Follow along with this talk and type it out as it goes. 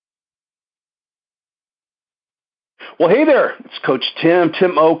Well, hey there. It's Coach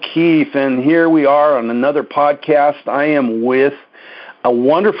Tim O'Keefe, and here we are on another podcast. I am with a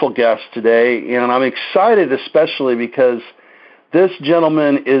wonderful guest today, and I'm excited especially because this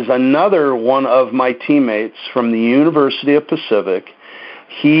gentleman is another one of my teammates from the University of Pacific.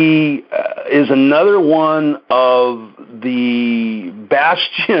 He is another one of the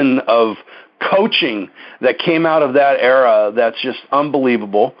bastion of coaching that came out of that era that's just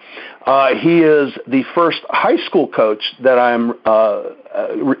unbelievable. He is the first high school coach that I'm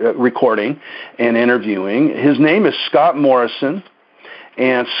recording and interviewing. His name is Scott Morrison.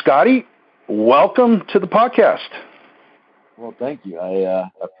 And Scotty, welcome to the podcast. Well, thank you. I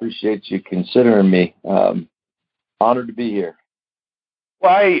appreciate you considering me. Honored to be here.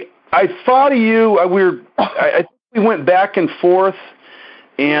 Well, I thought of you. I we went back and forth,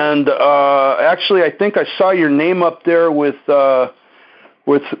 and actually, I think I saw your name up there with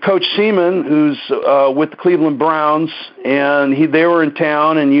Coach Seaman, who's with the Cleveland Browns, and they were in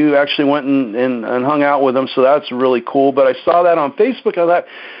town, and you actually went and hung out with them. So that's really cool. But I saw that on Facebook. I thought,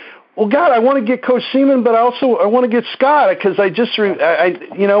 well, God, I want to get Coach Seaman, but I want to get Scott because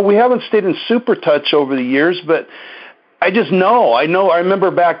we haven't stayed in super touch over the years, but I just know. I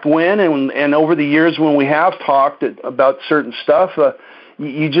remember back when and over the years when we have talked about certain stuff.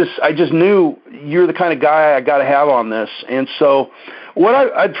 I just knew you're the kind of guy I got to have on this, and so what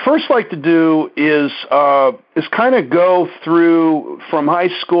I'd first like to do is kind of go through from high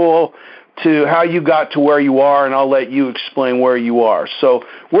school to how you got to where you are, and I'll let you explain where you are. So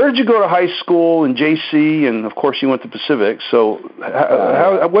where did you go to high school and JC, and of course you went to Pacific. So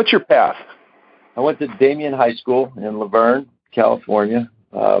what's your path? I went to Damien High School in Laverne, California.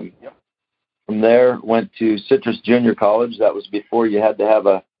 From there, went to Citrus Junior College. That was before you had to have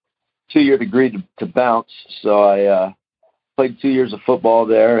a 2-year degree to bounce. So I played 2 years of football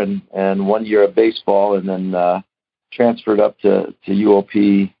there and 1 year of baseball, and then transferred up to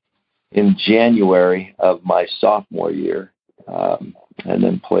UOP in January of my sophomore year, and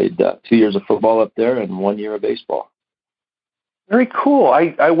then played 2 years of football up there and 1 year of baseball. Very cool.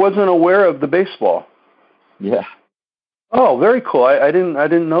 I wasn't aware of the baseball. Yeah. Oh, very cool. I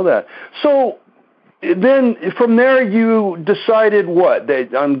didn't know that. So then from there you decided what? That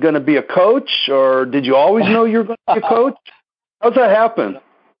I'm going to be a coach, or did you always know you were going to be a coach? How's that happen?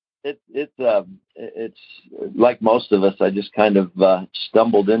 It's like most of us. I just kind of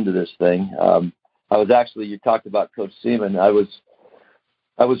stumbled into this thing. I was actually, you talked about Coach Seaman. I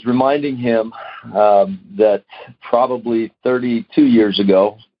was reminding him that probably 32 years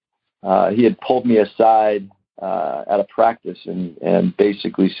ago, he had pulled me aside at a practice and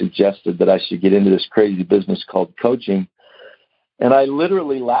basically suggested that I should get into this crazy business called coaching. And I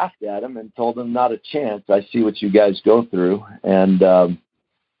literally laughed at him and told him, not a chance. I see what you guys go through. And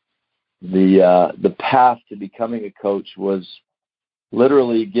the path to becoming a coach was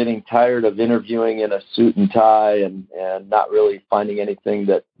literally getting tired of interviewing in a suit and tie and not really finding anything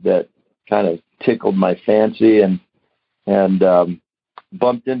that kind of tickled my fancy, and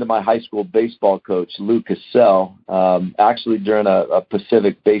bumped into my high school baseball coach, Lou Cassell, actually during a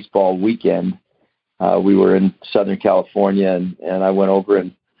Pacific baseball weekend. We were in Southern California, and I went over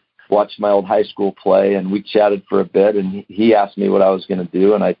and watched my old high school play, and we chatted for a bit, and he asked me what I was going to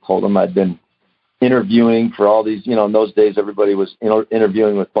do, and I told him I'd been interviewing for all these, in those days everybody was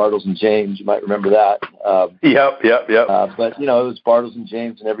interviewing with Bartles and James. You might remember that. Yep. But, it was Bartles and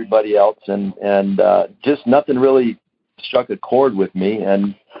James and everybody else, and just nothing really struck a chord with me.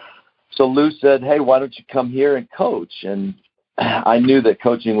 And so Lou said, hey, why don't you come here and coach? And I knew that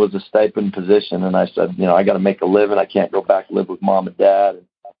coaching was a stipend position, and I said, I got to make a living. I can't go back and live with mom and dad. And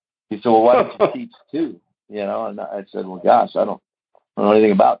he said, well, why don't you teach too? And I said, well, gosh, I don't know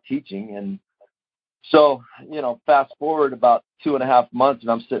anything about teaching. And so, fast forward about 2.5 months,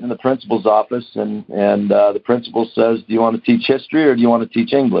 and I'm sitting in the principal's office, and the principal says, do you want to teach history or do you want to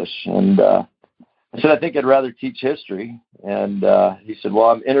teach English? And I said, I think I'd rather teach history. And he said, well,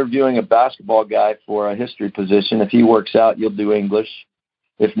 I'm interviewing a basketball guy for a history position. If he works out, you'll do English.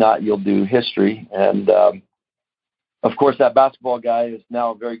 If not, you'll do history. And, of course, that basketball guy is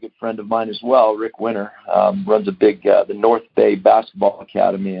now a very good friend of mine as well. Rick Winter runs a big the North Bay Basketball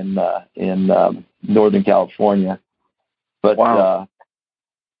Academy in Northern California. But wow.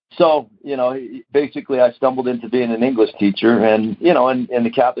 So, basically I stumbled into being an English teacher, and, in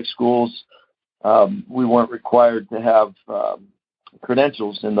the Catholic schools, we weren't required to have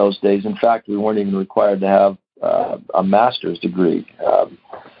credentials in those days. In fact, we weren't even required to have a master's degree.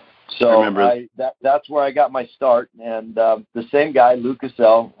 So that's where I got my start. And the same guy, Lou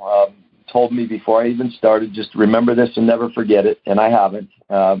Cassell, told me before I even started, just remember this and never forget it. And I haven't.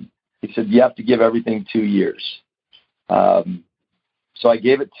 He said, you have to give everything 2 years. So I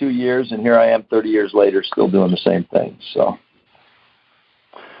gave it 2 years, and here I am 30 years later still doing the same thing. So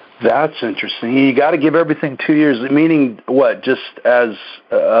that's interesting. You got to give everything 2 years, meaning what, just as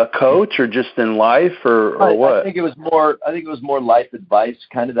a coach or just in life or what? I think it was more life advice,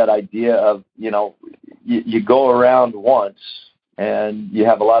 kind of that idea of, you go around once and you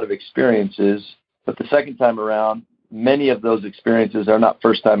have a lot of experiences, but the second time around, many of those experiences are not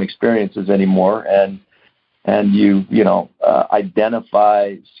first-time experiences anymore, and you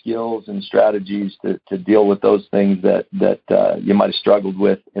identify skills and strategies to deal with those things that you might have struggled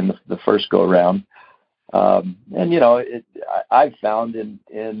with in the first go-around. I've found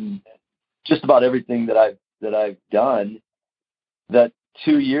in just about everything that I've done that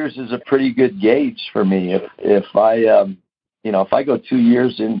 2 years is a pretty good gauge for me. If I go 2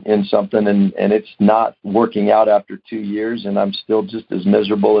 years in something and it's not working out after 2 years and I'm still just as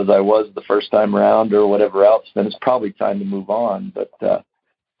miserable as I was the first time around or whatever else, then it's probably time to move on. But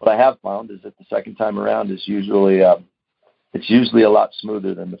what I have found is that the second time around is usually a lot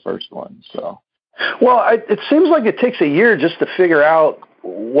smoother than the first one. So, well, it seems like it takes a year just to figure out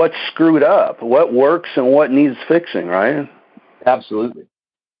what's screwed up, what works and what needs fixing, right? Absolutely.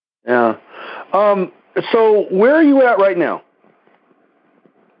 Yeah. So where are you at right now?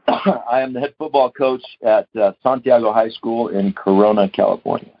 I am the head football coach at Santiago High School in Corona,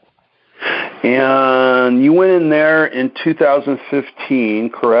 California. And you went in there in 2015,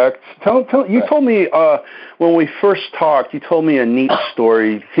 correct? You told me when we first talked, you told me a neat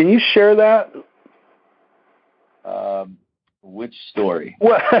story. Can you share that? Which story?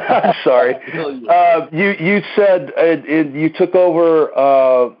 Well, sorry. You said you took over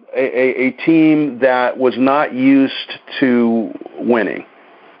a team that was not used to winning.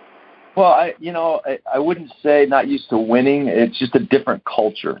 Well, I wouldn't say not used to winning. It's just a different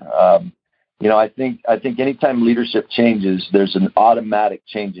culture. I think anytime leadership changes, there's an automatic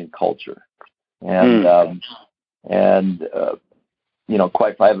change in culture, and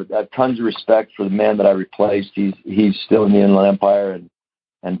quite I have tons of respect for the man that I replaced. He's still in the Inland Empire, and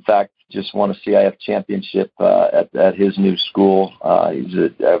in fact, just won a CIF championship at his new school. He's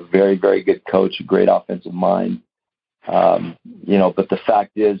a very, very good coach, a great offensive mind. But the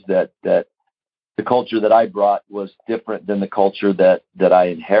fact is that the culture that I brought was different than the culture that I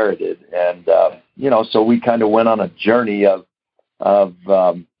inherited, and so we kind of went on a journey of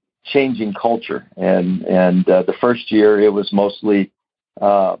changing culture, and the first year it was mostly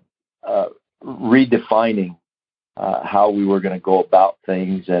redefining how we were going to go about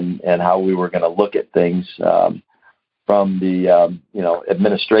things and how we were going to look at things, from the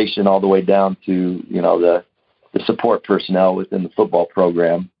administration all the way down to the support personnel within the football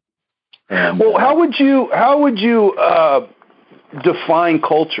program. And, well, how would you define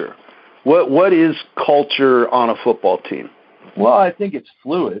culture? What is culture on a football team? Well, I think it's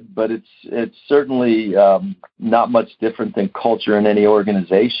fluid, but it's certainly not much different than culture in any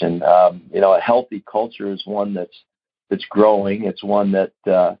organization. A healthy culture is one that's growing. It's one that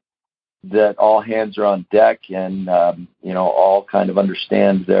all hands are on deck, and all kind of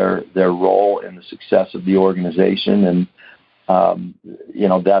understand their role in the success of the organization. And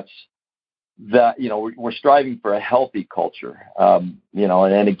we're striving for a healthy culture.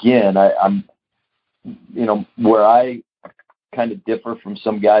 And again, I'm where I kind of differ from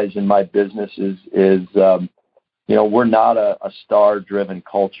some guys in my business is we're not a star-driven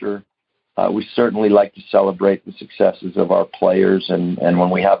culture. We certainly like to celebrate the successes of our players, and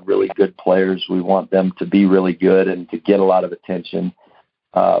when we have really good players, we want them to be really good and to get a lot of attention.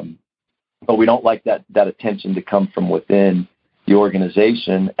 But we don't like that attention to come from within the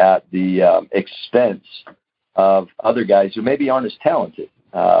organization at the expense of other guys who maybe aren't as talented.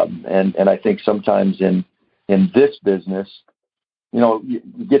 And I think sometimes in this business, you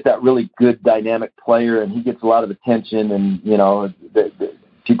get that really good dynamic player, and he gets a lot of attention, and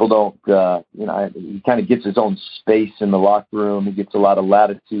people don't, he kind of gets his own space in the locker room. He gets a lot of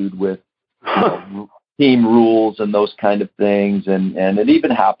latitude with team rules and those kind of things. And it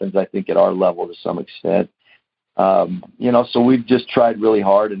even happens, I think, at our level to some extent. So we've just tried really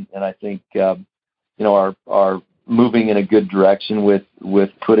hard, and I think, are moving in a good direction with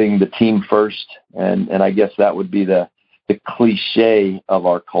putting the team first. And I guess that would be the cliche of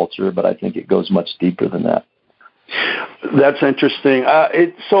our culture, but I think it goes much deeper than that. That's interesting.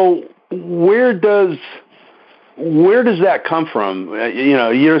 So where does that come from?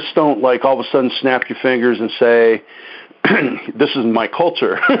 You just don't all of a sudden snap your fingers and say, "This is my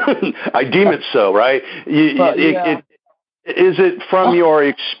culture." I deem it so, right? Is it from your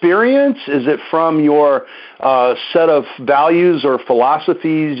experience? Is it from your set of values or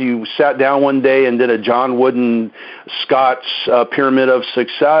philosophies? You sat down one day and did a John Wooden Scott's Pyramid of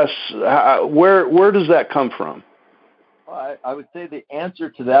Success. Where does that come from? I would say the answer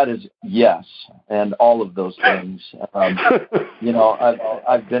to that is yes, and all of those things. I've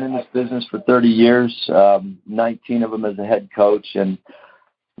been in this business for 30 years, 19 of them as a head coach, and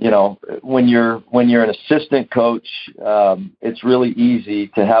when you're an assistant coach, it's really easy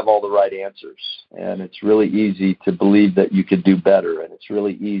to have all the right answers, and it's really easy to believe that you could do better, and it's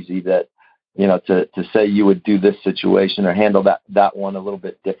really easy that to say you would do this situation or handle that one a little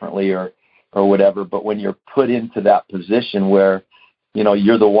bit differently or whatever. But when you're put into that position where,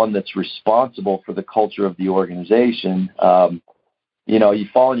 you're the one that's responsible for the culture of the organization, you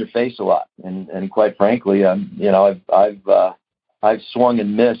fall on your face a lot. And quite frankly, I've swung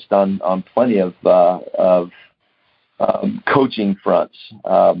and missed on plenty of coaching fronts.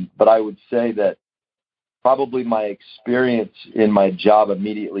 But I would say that probably my experience in my job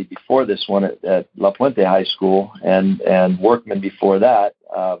immediately before this one at La Puente High School and Workman before that,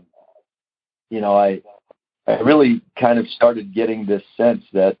 I really kind of started getting this sense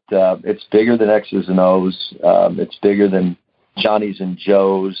that it's bigger than X's and O's. It's bigger than Johnny's and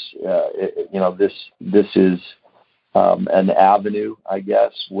Joe's. This is an avenue, I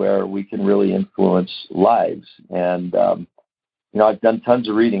guess, where we can really influence lives. And I've done tons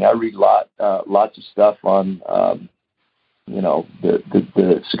of reading. I read lots of stuff on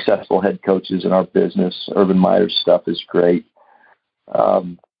the successful head coaches in our business. Urban Meyer's stuff is great.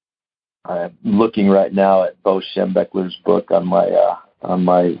 I'm looking right now at Bo Schembechler's book on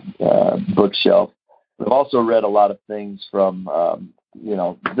my bookshelf. I've also read a lot of things from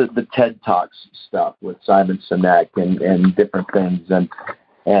the TED Talks stuff with Simon Sinek and different things, and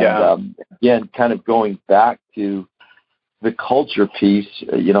again, kind of going back to the culture piece.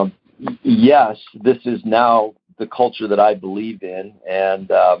 Yes, this is now the culture that I believe in,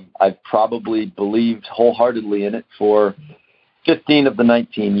 and I've probably believed wholeheartedly in it for 15 of the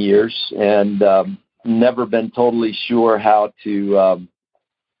 19 years, and never been totally sure how to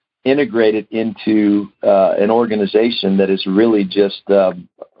integrate it into an organization that is really just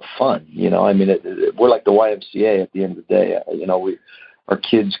fun. We're like the YMCA at the end of the day. Our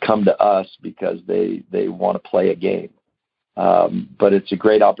kids come to us because they want to play a game, but it's a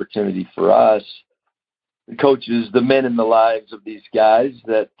great opportunity for us, the coaches, the men in the lives of these guys,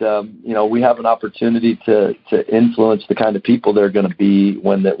 that we have an opportunity to influence the kind of people they're going to be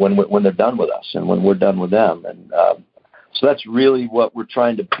when they're done with us and when we're done with them. And so that's really what we're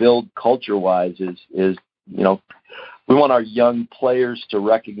trying to build culture-wise is we want our young players to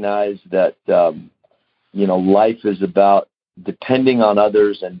recognize that life is about depending on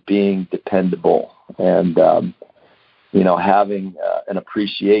others and being dependable, and having an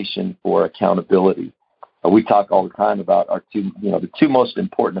appreciation for accountability. We talk all the time about the two most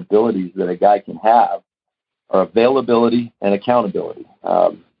important abilities that a guy can have are availability and accountability.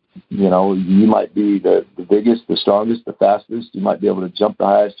 You might be the biggest, the strongest, the fastest. You might be able to jump the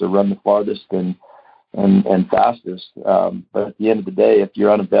highest or run the farthest and fastest. But at the end of the day, if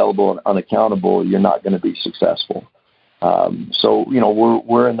you're unavailable and unaccountable, you're not going to be successful. So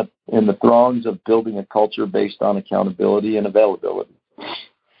we're in the throngs of building a culture based on accountability and availability.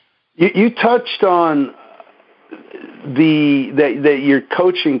 You touched on that you're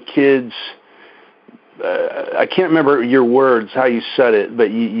coaching kids. I can't remember your words, how you said it, but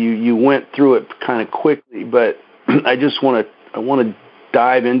you went through it kind of quickly. But I want to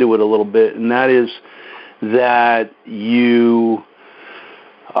dive into it a little bit, and that is that you're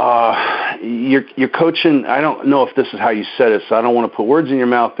coaching. I don't know if this is how you said it, so I don't want to put words in your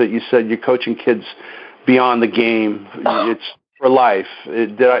mouth. But you said you're coaching kids beyond the game. It's for life.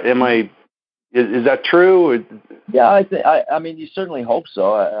 Is that true? Yeah, I mean, you certainly hope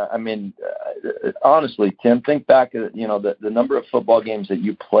so. Honestly, Tim, think back at the number of football games that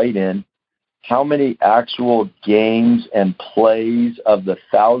you played in. How many actual games and plays of the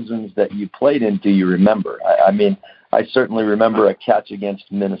thousands that you played in do you remember? I certainly remember a catch against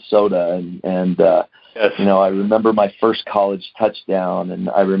Minnesota, and yes. I remember my first college touchdown, and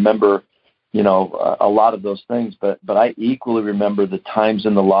I remember a lot of those things, but I equally remember the times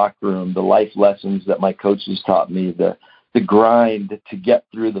in the locker room, the life lessons that my coaches taught me, the grind to get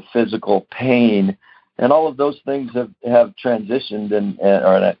through the physical pain, and all of those things have transitioned,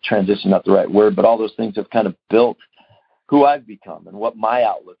 or not transition, not the right word, but all those things have kind of built who I've become and what my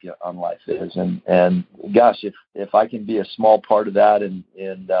outlook on life is. And gosh, if I can be a small part of that in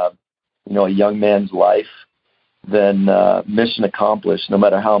a young man's life, then mission accomplished, no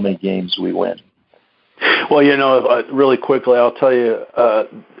matter how many games we win. Well, really quickly, I'll tell you a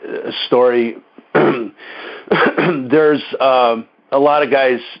story. There's a lot of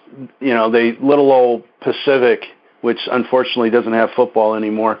guys, they little old Pacific, which unfortunately doesn't have football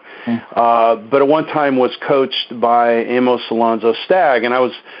anymore, but at one time was coached by Amos Alonzo Stagg, and I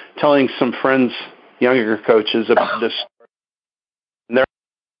was telling some friends, younger coaches, about this. And they're,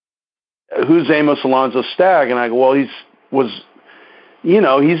 who's Amos Alonzo Stagg? And I go, well, he's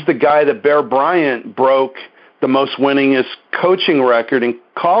the guy that Bear Bryant broke the most winningest coaching record in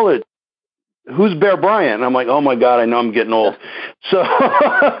college. Who's Bear Bryant? And I'm like, oh my God, I know I'm getting old. So,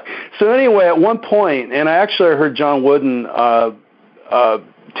 anyway, at one point, and I actually heard John Wooden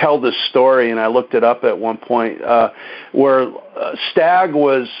tell this story, and I looked it up at one point, where Stagg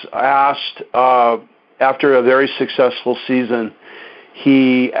was asked after a very successful season.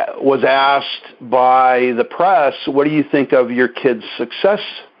 He was asked by the press, "What do you think of your kid's success?"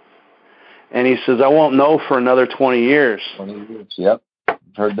 And he says, "I won't know for another 20 years." 20 years, yep.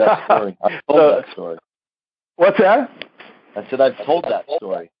 Heard that story. I've told that story. What's that? I said I've told that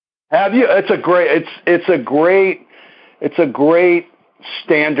story. Have you? It's a great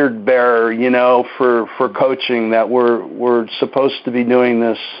standard bearer, for coaching, that we're supposed to be doing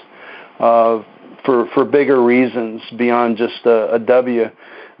this for bigger reasons beyond just a W.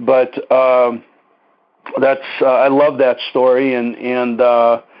 But that's I love that story, and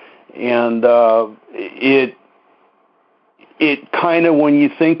it kind of, when you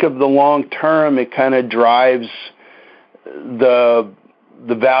think of the long term, it kind of drives the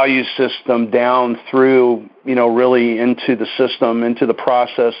value system down through, really into the system, into the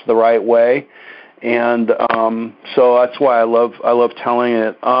process the right way. And so that's why I love telling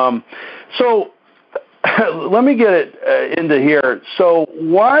it. So let me get it into here. So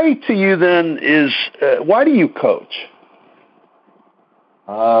why to you then why do you coach?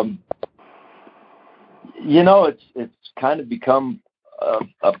 It's kind of become a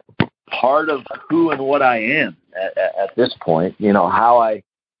part of who and what I am at this point. How I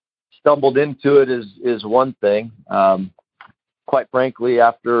stumbled into it is one thing. Quite frankly,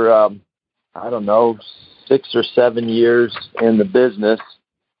 after 6 or 7 years in the business,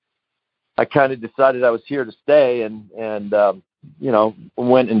 I kind of decided I was here to stay, and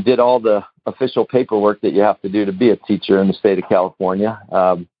went and did all the official paperwork that you have to do to be a teacher in the state of California.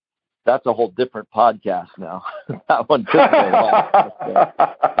 That's a whole different podcast now. That one took me a while.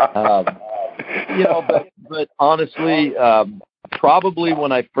 But honestly, probably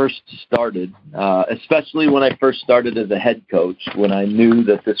when I first started, especially when I first started as a head coach, when I knew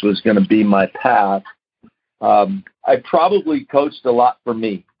that this was going to be my path, I probably coached a lot for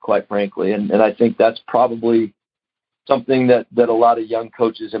me, quite frankly. And I think that's probably something that a lot of young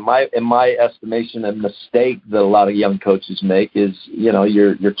coaches, in my estimation, a mistake that a lot of young coaches make is,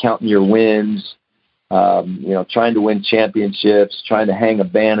 you're counting your wins, trying to win championships, trying to hang a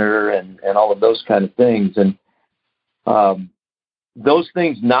banner and all of those kind of things. And those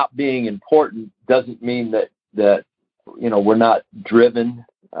things not being important doesn't mean that we're not driven,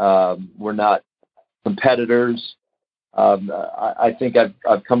 we're not competitors. I think I've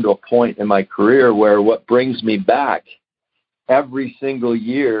come to a point in my career where what brings me back every single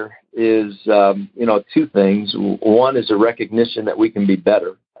year is, two things. One is a recognition that we can be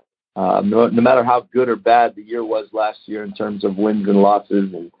better. No matter how good or bad the year was last year in terms of wins and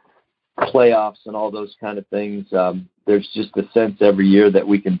losses and playoffs and all those kind of things, there's just a sense every year that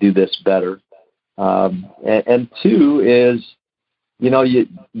we can do this better. And two is, you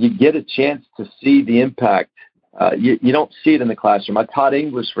get a chance to see the impact. You don't see it in the classroom. I taught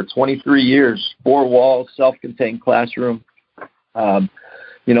English for 23 years, 4 walls, self-contained classroom. Of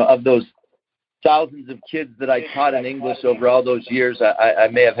those thousands of kids that I taught in English over all those years, I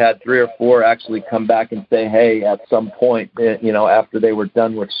may have had 3 or 4 actually come back and say, hey, at some point, after they were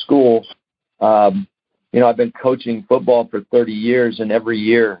done with school, I've been coaching football for 30 years, and every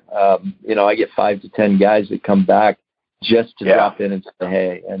year, I get 5 to 10 guys that come back just to drop in and say,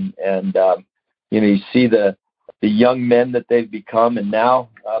 hey, and you see the young men that they've become. And now,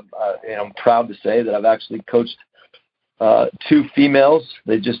 I'm proud to say that I've actually coached 2 females.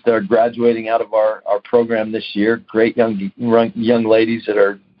 They just are graduating out of our program this year. Great young ladies that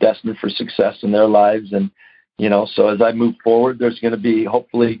are destined for success in their lives. And, so as I move forward, there's going to be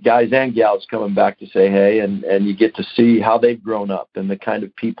hopefully guys and gals coming back to say, hey, and you get to see how they've grown up and the kind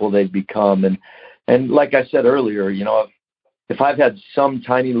of people they've become. And like I said earlier, if I've had some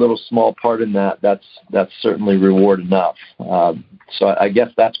tiny little small part in that, that's certainly reward enough. So I guess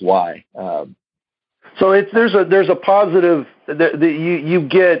that's why. So there's a positive that you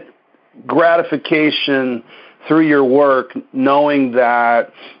get gratification through your work, knowing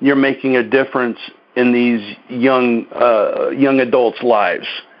that you're making a difference in these young adults' lives.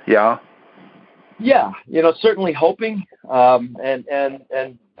 Yeah. Yeah, certainly hoping, and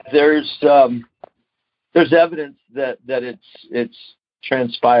there's evidence that it's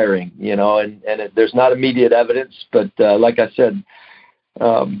transpiring, and there's not immediate evidence, but like I said,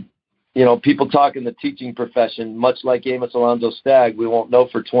 people talk in the teaching profession, much like Amos Alonzo Stagg, we won't know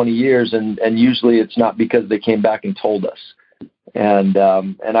for 20 years, and usually it's not because they came back and told us, and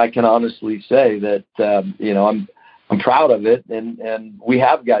I can honestly say that I'm proud of it, and we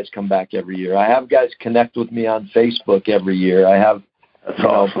have guys come back every year. I have guys connect with me on Facebook every year. I have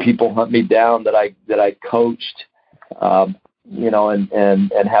awesome. People hunt me down that I coached, and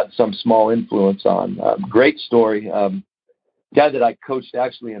had some small influence on. Great story. Guy that I coached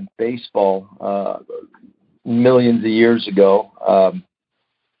actually in baseball millions of years ago,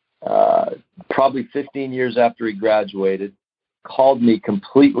 probably 15 years after he graduated, called me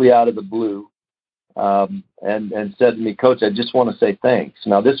completely out of the blue. And said to me, Coach, I just want to say thanks.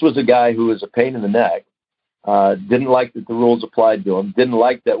 Now, this was a guy who was a pain in the neck, didn't like that the rules applied to him, didn't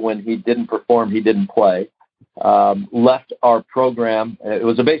like that when he didn't perform, he didn't play, left our program. It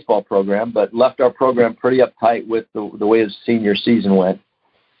was a baseball program, but left our program pretty uptight with the way his senior season went.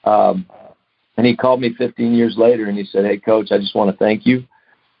 And he called me 15 years later and he said, hey, Coach, I just want to thank you.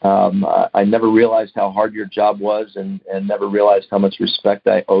 I never realized how hard your job was and never realized how much respect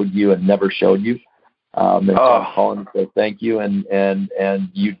I owed you and never showed you. So I'm calling to say thank you, and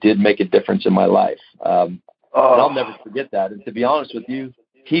you did make a difference in my life. And I'll never forget that. And to be honest with you,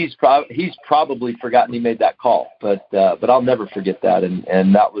 he's probably forgotten he made that call, but I'll never forget that.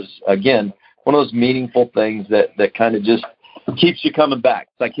 And that was, again, one of those meaningful things that kind of just keeps you coming back.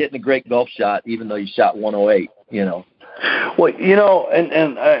 It's like hitting a great golf shot, even though you shot 108. Well,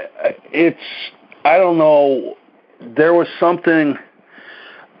 and I don't know. There was something.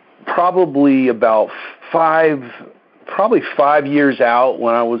 Probably about 5 years out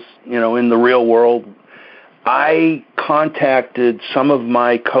when I was, in the real world, I contacted some of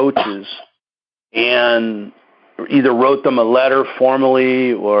my coaches and either wrote them a letter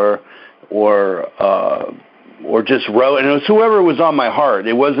formally or just wrote, and it was whoever was on my heart.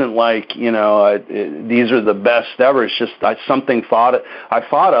 It wasn't like, these are the best ever. It's just something I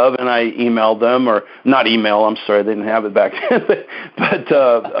thought of, and I emailed them, or not email, I'm sorry, they didn't have it back then, but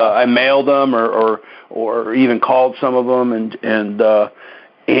I mailed them or even called some of them,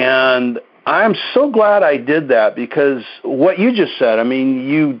 and I'm so glad I did that, because what you just said, I mean,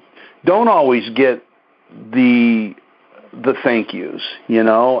 you don't always get the thank yous,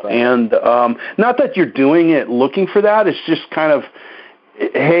 and not that you're doing it looking for that. It's just kind of,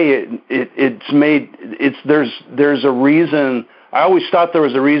 hey, there's a reason. I always thought there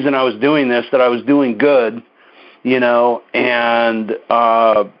was a reason I was doing this, that I was doing good, and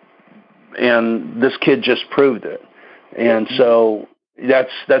this kid just proved it. And so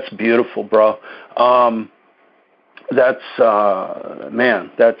that's beautiful, bro.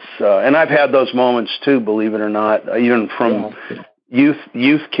 And I've had those moments too, believe it or not, even from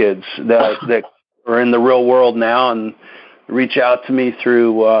youth kids that are in the real world now and reach out to me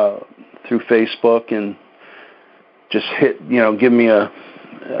through Facebook and just give me a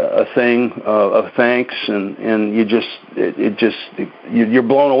thing of thanks, and you're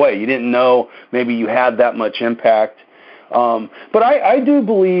blown away. You didn't know maybe you had that much impact. But I do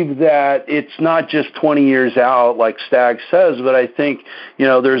believe that it's not just 20 years out, like Stagg says, but I think,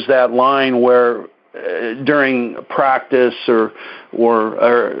 there's that line where during practice or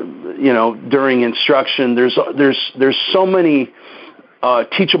during instruction, there's so many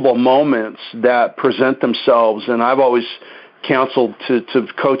teachable moments that present themselves. And I've always counseled to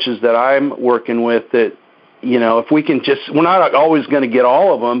coaches that I'm working with that, if we can we're not always going to get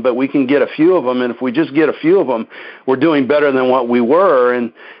all of them, but we can get a few of them. And if we just get a few of them, we're doing better than what we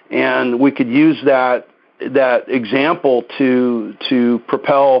were. And we could use that example to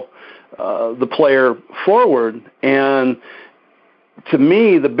propel the player forward. And to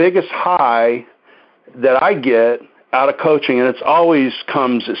me, the biggest high that I get out of coaching, and it's always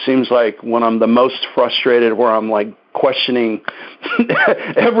comes, it seems like, when I'm the most frustrated, where I'm like questioning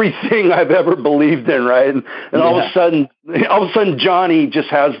everything I've ever believed in, right? And all of a sudden, Johnny just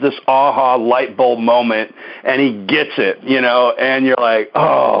has this aha light bulb moment, and he gets it, and you're like,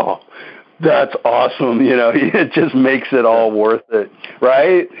 oh, that's awesome, it just makes it all worth it,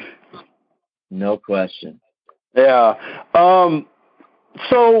 right? No question. Yeah.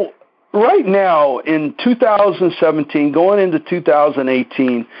 So right now in 2017, going into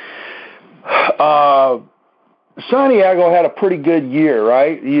 2018, Santiago had a pretty good year,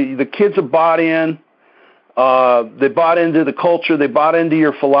 right? The kids have bought in. They bought into the culture. They bought into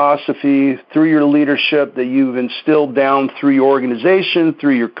your philosophy through your leadership that you've instilled down through your organization,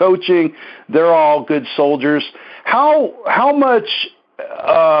 through your coaching. They're all good soldiers. How much,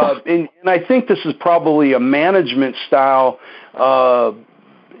 and I think this is probably a management style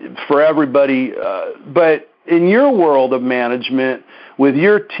for everybody, but in your world of management, with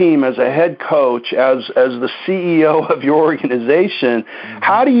your team as a head coach, as the CEO of your organization,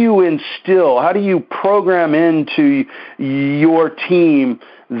 how do you program into your team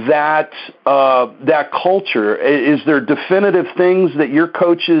that culture? Is there definitive things that your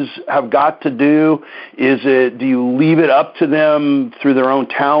coaches have got to do? Do you leave it up to them through their own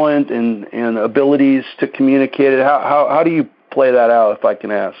talent and abilities to communicate it? How do you play that out, if I can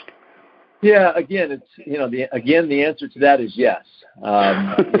ask? Yeah, again, the answer to that is yes.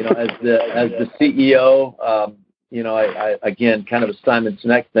 As the CEO, I again, kind of a Simon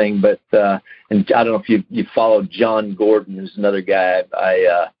Sinek thing, but and I don't know if you follow John Gordon, who's another guy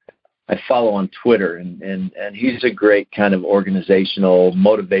I follow on Twitter, and he's a great kind of organizational,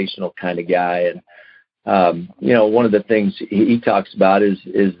 motivational kind of guy. And one of the things he talks about is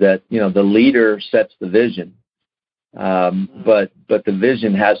that the leader sets the vision. But the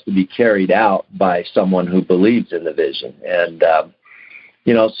vision has to be carried out by someone who believes in the vision. And,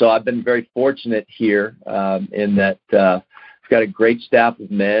 so I've been very fortunate here, in that, I've got a great staff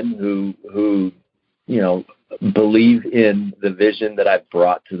of men who believe in the vision that I've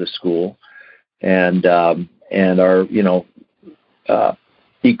brought to the school and are,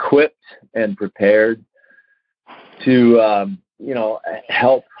 equipped and prepared to,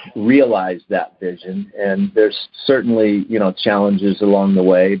 help realize that vision. And there's certainly, challenges along the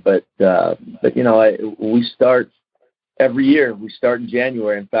way, but we start every year. We start in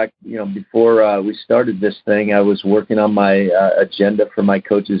January. In fact, before we started this thing, I was working on my agenda for my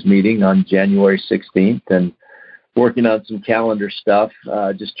coaches meeting on January 16th and working on some calendar stuff,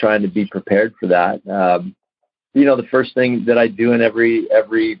 just trying to be prepared for that. The first thing that I do in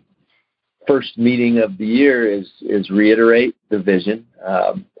every first meeting of the year is reiterate the vision.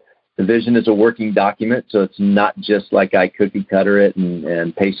 The vision is a working document, so it's not just like I cookie cutter it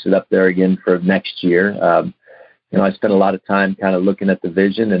and paste it up there again for next year. I spend a lot of time kind of looking at the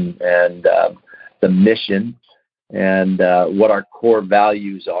vision and the mission and what our core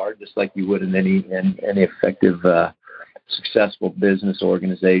values are, just like you would in any effective, successful business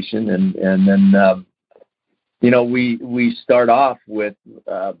organization. And then we start off with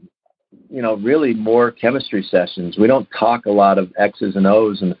really more chemistry sessions. We don't talk a lot of X's and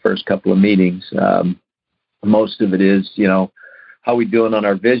O's in the first couple of meetings. Most of it is, how we doing on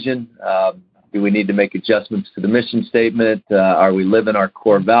our vision? Do we need to make adjustments to the mission statement? Are we living our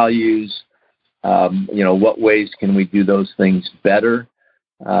core values? What ways can we do those things better?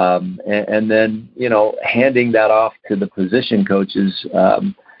 And then, handing that off to the position coaches.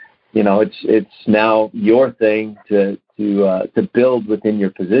 It's now your thing to build within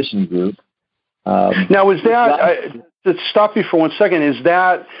your position group. Now, is that to stop you for 1 second? Is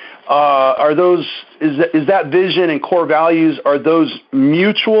that is that vision and core values, are those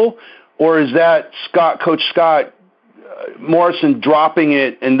mutual, or is that Coach Scott Morrison dropping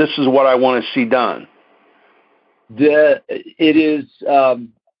it and this is what I want to see done? It is.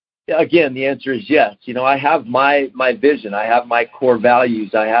 Again, the answer is yes. I have my vision. I have my core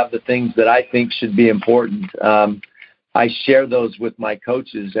values. I have the things that I think should be important. I share those with my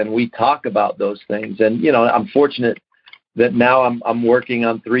coaches, and we talk about those things. And, I'm fortunate that now I'm working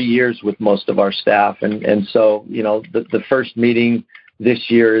on 3 years with most of our staff. And so, the first meeting this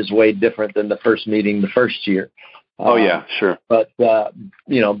year is way different than the first meeting the first year. Oh, yeah, sure. But,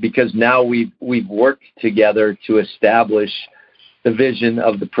 because now we've worked together to establish the vision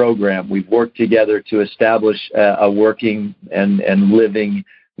of the program. We've worked together to establish a working and living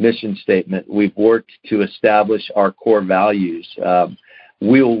mission statement. We've worked to establish our core values.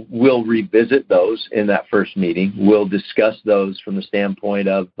 We'll revisit those in that first meeting. We'll discuss those from the standpoint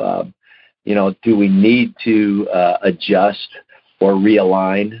of, do we need to adjust or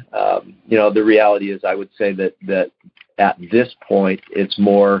realign? The reality is, I would say that at this point, it's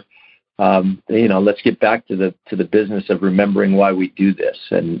more, let's get back to the business of remembering why we do this.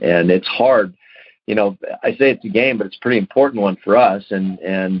 And it's hard. I say it's a game, but it's a pretty important one for us. And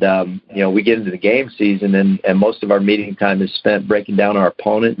we get into the game season and most of our meeting time is spent breaking down our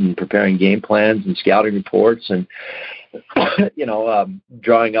opponent and preparing game plans and scouting reports and,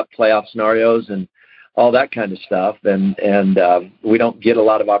 drawing up playoff scenarios and all that kind of stuff. And we don't get a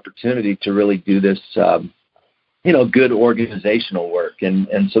lot of opportunity to really do this, good organizational work.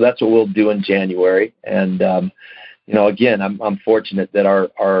 And so that's what we'll do in January. And, again, I'm fortunate that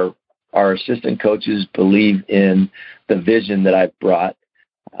our our assistant coaches believe in the vision that I've brought.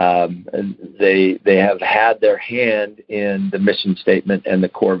 They have had their hand in the mission statement and the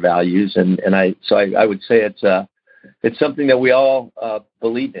core values, and I would say it's something that we all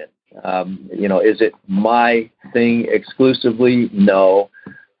believe in. Is it my thing exclusively? No.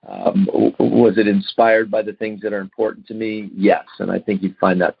 Was it inspired by the things that are important to me? Yes. And I think you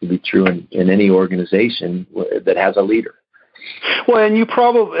find that to be true in any organization that has a leader. Well, and you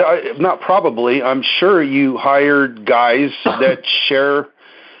I'm sure you hired guys that share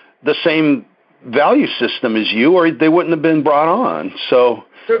the same value system as you, or they wouldn't have been brought on. So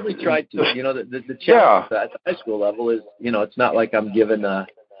certainly tried to. The challenge at the high school level is, it's not like I'm given a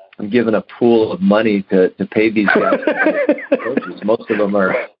pool of money to pay these guys. Most of them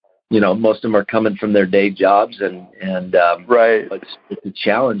are coming from their day jobs, and right. It's a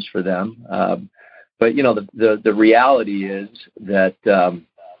challenge for them. But the reality is that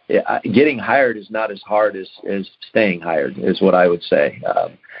getting hired is not as hard as staying hired, is what I would say.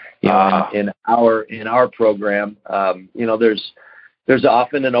 In our program, there's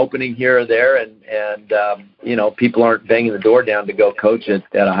often an opening here or there, and people aren't banging the door down to go coach at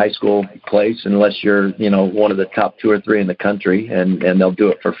a high school place unless you're one of the top 2 or 3 in the country, and they'll do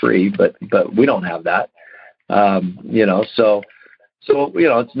it for free. But we don't have that, So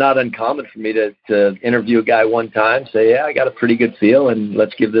it's not uncommon for me to interview a guy one time, say, yeah, I got a pretty good feel, and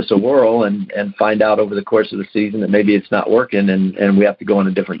let's give this a whirl, and find out over the course of the season that maybe it's not working, and we have to go in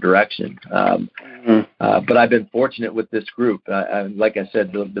a different direction. But I've been fortunate with this group. Like I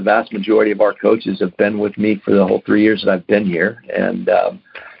said, the vast majority of our coaches have been with me for the whole 3 years that I've been here, and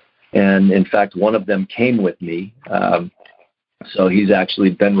in fact, one of them came with me. So he's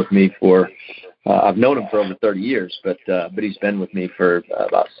actually been with me for. I've known him for over 30 years, but he's been with me for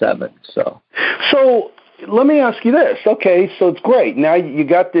about 7. So let me ask you this. Okay, so it's great. Now you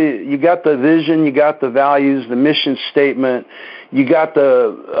got the vision, you got the values, the mission statement, you got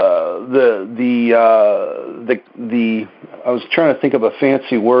the I was trying to think of a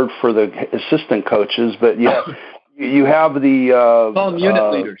fancy word for the assistant coaches, but yeah, you have the call them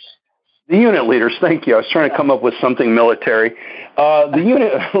unit leaders. The unit leaders, thank you. I was trying to come up with something military. The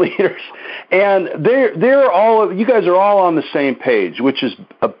unit leaders, and they're all, you guys are all on the same page, which is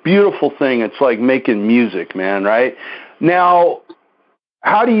a beautiful thing. It's like making music, man, right? Now,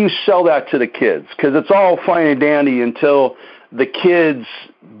 how do you sell that to the kids? Because it's all fine and dandy until the kids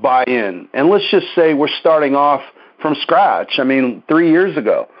buy in. And let's just say we're starting off from scratch. 3 years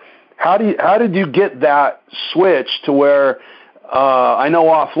ago. How did you get that switch to where I know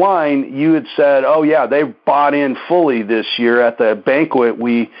offline you had said, oh, yeah, they've bought in fully this year at the banquet.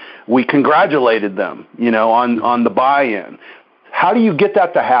 We congratulated them, on the buy-in. How do you get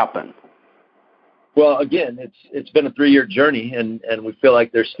that to happen? Well, again, it's been a 3-year journey, and we feel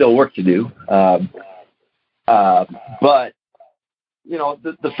like there's still work to do. But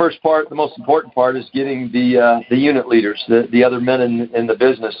the first part, the most important part, is getting the unit leaders, the other men in the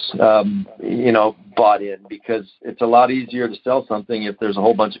business, bought in, because it's a lot easier to sell something if there's a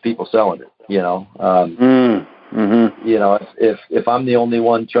whole bunch of people selling it. If I'm the only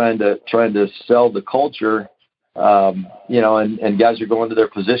one trying to sell the culture, and guys are going to their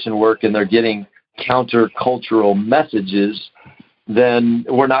position work and they're getting counter-cultural messages, then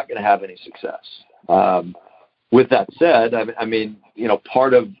we're not going to have any success. With that said,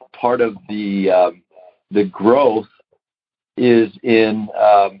 part of the growth is in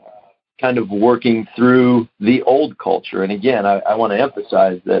kind of working through the old culture. And again, I want to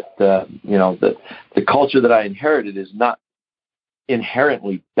emphasize that that the culture that I inherited is not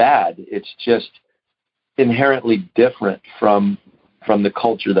inherently bad. It's just inherently different from the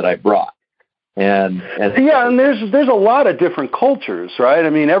culture that I brought. And there's a lot of different cultures, right?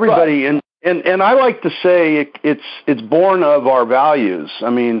 Everybody right. And I like to say it's born of our values. I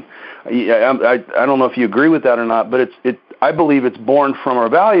don't know if you agree with that or not, but I believe it's born from our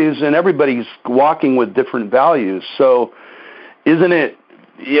values, and everybody's walking with different values. So isn't it,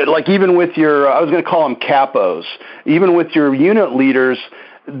 like, even with your, I was going to call them capos, even with your unit leaders,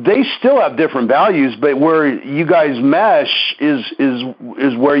 they still have different values, but where you guys mesh is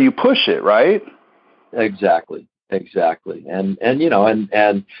where you push it, right? Exactly. And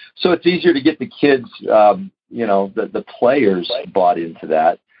so it's easier to get the kids, the players bought into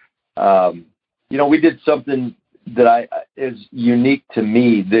that. We did something that is unique to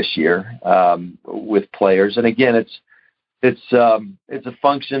me this year, with players. And again, it's a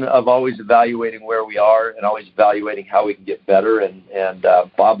function of always evaluating where we are and always evaluating how we can get better. And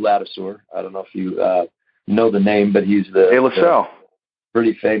Bob Ladouceur, I don't know if you know the name, but he's the De La Salle.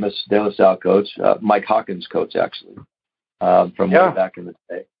 Pretty famous De La Salle coach, Mike Hawkins' coach, actually, from way back in the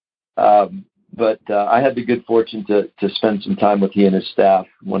day. But I had the good fortune to spend some time with he and his staff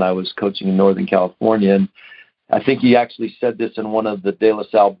when I was coaching in Northern California. And I think he actually said this in one of the De La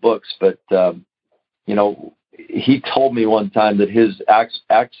Salle books, but, he told me one time that his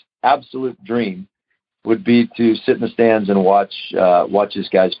absolute dream would be to sit in the stands and watch his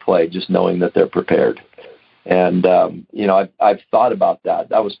guys play, just knowing that they're prepared. And, I've thought about that.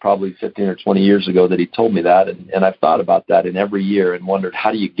 That was probably 15 or 20 years ago that he told me that. And I've thought about that in every year and wondered,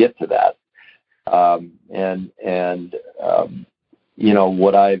 how do you get to that?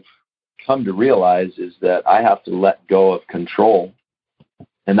 What I've come to realize is that I have to let go of control.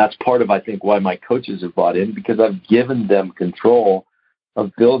 And that's part of, I think, why my coaches have bought in, because I've given them control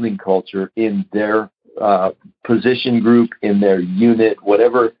of building culture in their position group, in their unit,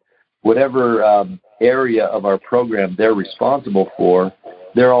 whatever area of our program they're responsible for.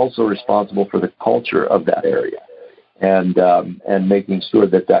 They're also responsible for the culture of that area, and making sure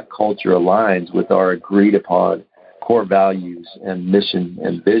that culture aligns with our agreed upon core values and mission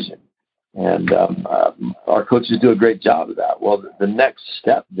and vision. And our coaches do a great job of that. Well, the next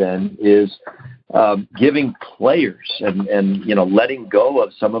step then is giving players and letting go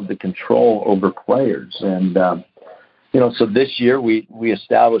of some of the control over players. And so this year we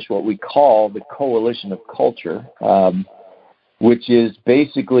established what we call the Coalition of Culture, which is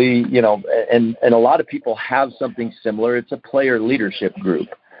basically, and a lot of people have something similar. It's a player leadership group.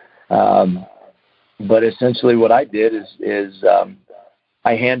 But essentially what I did is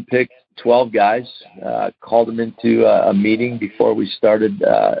I handpicked 12 guys, called them into a meeting before we started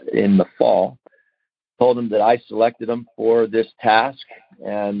in the fall, told them that I selected them for this task,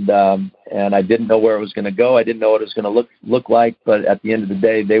 and I didn't know where it was going to go. I didn't know what it was going to look like, but at the end of the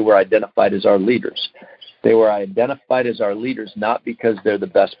day, they were identified as our leaders. They were identified as our leaders not because they're the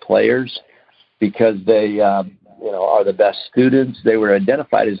best players, because they are the best students. They were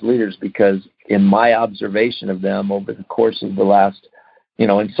identified as leaders because in my observation of them over the course of the last,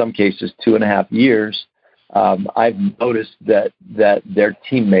 in some cases 2.5 years, I've noticed that their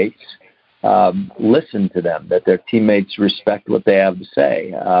teammates listen to them, that their teammates respect what they have to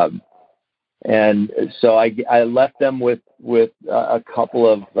say. And so I left them with a couple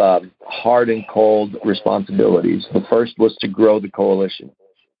of hard and cold responsibilities. The first was to grow the coalition.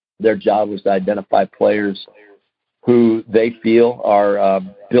 Their job was to identify players who they feel are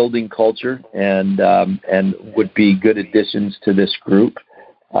building culture and would be good additions to this group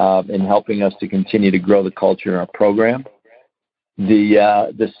in helping us to continue to grow the culture in our program.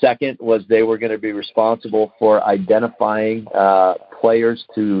 The second was they were going to be responsible for identifying players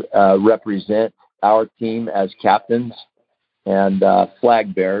to represent our team as captains and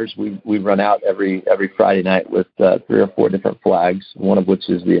flag bearers. We run out every Friday night with 3 or 4 different flags, one of which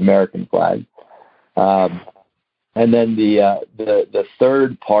is the American flag. And then the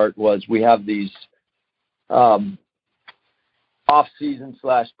third part was we have these off-season /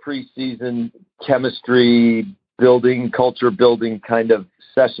 preseason chemistry building, culture building kind of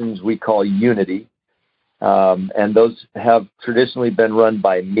sessions we call Unity. And those have traditionally been run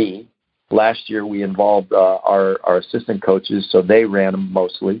by me. Last year we involved our assistant coaches, so they ran them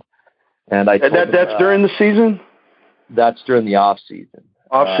mostly. And that's during the season? That's during the off-season.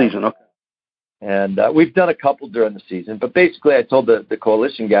 Off-season, okay. And we've done a couple during the season. But basically I told the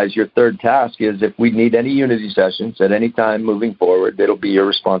coalition guys, your third task is if we need any Unity sessions at any time moving forward, it'll be your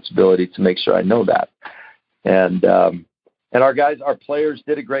responsibility to make sure I know that. And our players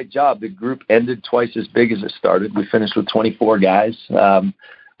did a great job. The group ended twice as big as it started. We finished with 24 guys.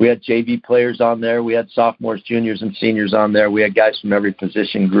 We had JV players on there. We had sophomores, juniors, and seniors on there. We had guys from every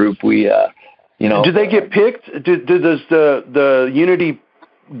position group. Do they get picked? Does the Unity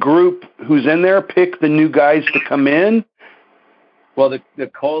group who's in there pick the new guys to come in? Well, the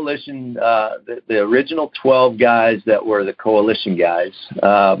coalition, the original 12 guys that were the coalition guys,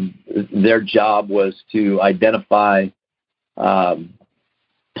 their job was to identify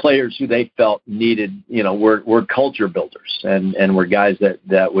players who they felt needed, were culture builders and were guys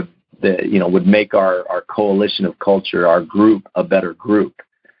that would make our coalition of culture, our group, a better group.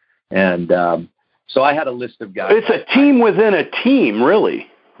 And so I had a list of guys. It's a team within a team, really,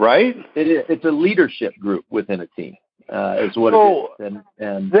 right? It's a leadership group within a team. Is what it is.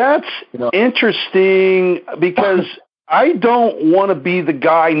 And that's interesting because I don't want to be the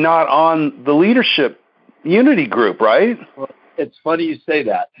guy not on the leadership Unity group, right? Well, it's funny you say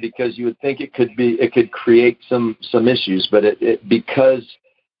that because you would think it could create some issues, but because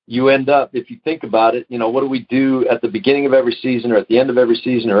you end up, if you think about it, what do we do at the beginning of every season or at the end of every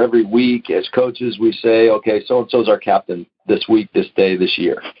season or every week as coaches? We say, okay, so-and-so's our captain this week, this day, this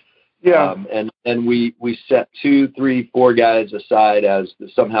year. Yeah. And we set 2, 3, 4 guys aside as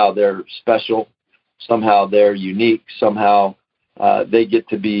somehow they're special, somehow they're unique, somehow they get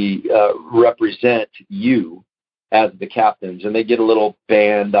to be represent you as the captains, and they get a little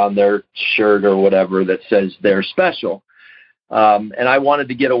band on their shirt or whatever that says they're special. And I wanted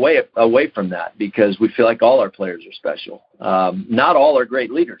to get away from that because we feel like all our players are special. Not all are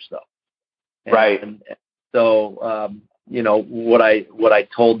great leaders, though. Right. And so, what I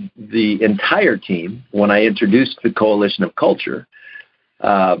told the entire team when I introduced the Coalition of Culture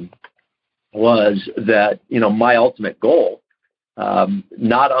was that, my ultimate goal,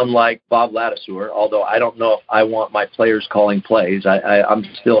 not unlike Bob Ladouceur, although I don't know if I want my players calling plays. I'm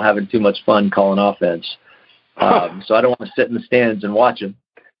still having too much fun calling offense. So I don't want to sit in the stands and watch them.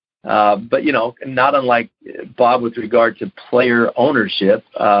 But, not unlike Bob with regard to player ownership,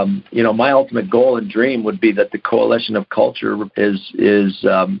 my ultimate goal and dream would be that the Coalition of Culture is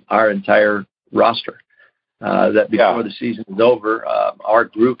our entire roster. That before the season is over, our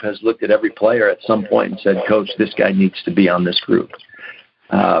group has looked at every player at some point and said, Coach, this guy needs to be on this group.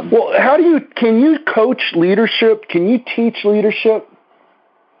 Well, can you coach leadership? Can you teach leadership?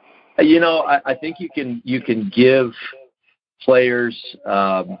 I think you can give players,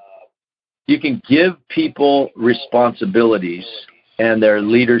 you can give people responsibilities, and their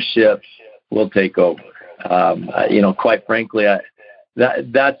leadership will take over. Quite frankly,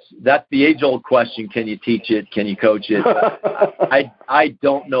 that's the age-old question: can you teach it? Can you coach it? I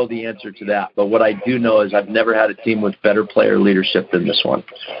don't know the answer to that, but what I do know is I've never had a team with better player leadership than this one.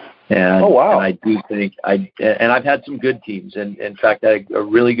 And, and I do think I've had some good teams. And in fact, I had a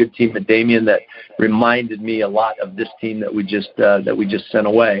really good team at Damien that reminded me a lot of this team that we just sent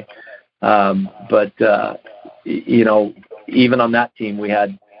away. But even on that team, we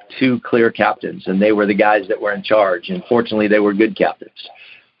had 2 clear captains, and they were the guys that were in charge. And fortunately, they were good captains.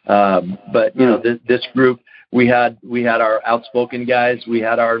 But this group, we had our outspoken guys, we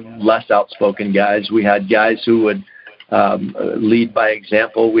had our less outspoken guys, we had guys who would lead by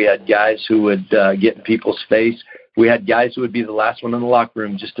example. We had guys who would get in people's face. We had guys who would be the last one in the locker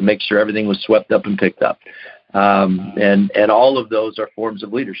room just to make sure everything was swept up and picked up. And all of those are forms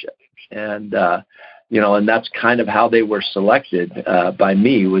of leadership. And, and that's kind of how they were selected by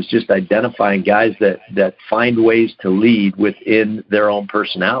me, was just identifying guys that find ways to lead within their own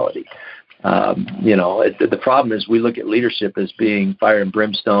personality. The problem is we look at leadership as being fire and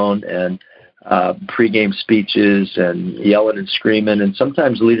brimstone and pregame speeches and yelling and screaming. And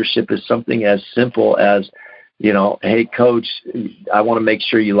sometimes leadership is something as simple as, hey, Coach, I want to make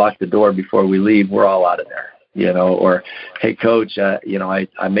sure you lock the door before we leave. We're all out of there, or, hey, Coach, I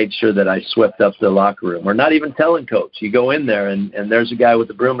made sure that I swept up the locker room. Or not even telling Coach. You go in there and there's a guy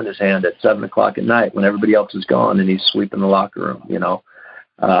with a broom in his hand at 7:00 at night when everybody else is gone and he's sweeping the locker room,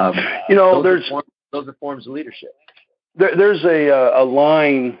 those are forms of leadership. There's a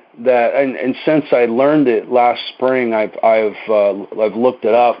line that, and since I learned it last spring, I've looked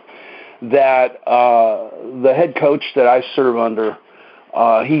it up. That the head coach that I serve under,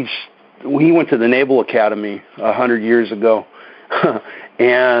 he went to the Naval Academy 100 years ago,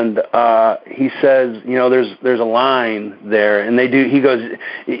 and he says, there's a line there, and he goes,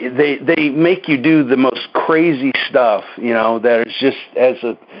 they make you do the most crazy stuff, that is just, as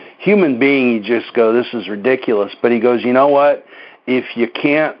a human being, you just go, this is ridiculous. But he goes, you know what? If you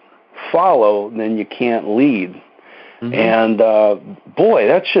can't follow, then you can't lead. Mm-hmm. And boy,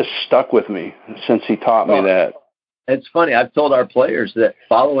 that's just stuck with me since he taught me that. It's funny. I've told our players that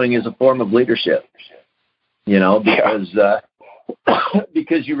following is a form of leadership. Because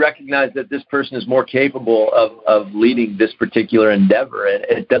because you recognize that this person is more capable of leading this particular endeavor, and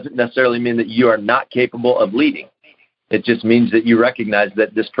it doesn't necessarily mean that you are not capable of leading. It just means that you recognize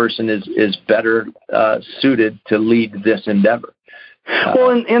that this person is better suited to lead this endeavor. Well,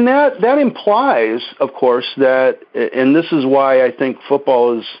 and that implies, of course, that, and this is why I think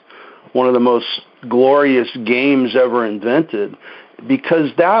football is one of the most glorious games ever invented, because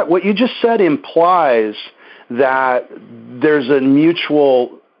that, what you just said, implies that there's a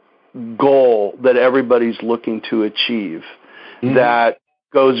mutual goal that everybody's looking to achieve, mm-hmm. that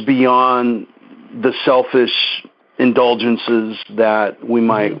goes beyond the selfish indulgences that we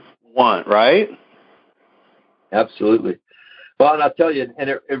might want, right? Absolutely. Well, and I'll tell you, and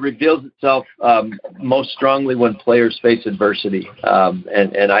it reveals itself most strongly when players face adversity.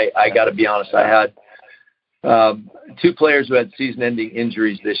 And I got to be honest, I had 2 players who had season-ending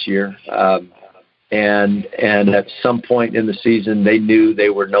injuries this year. And at some point in the season, they knew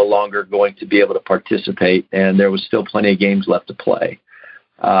they were no longer going to be able to participate, and there was still plenty of games left to play.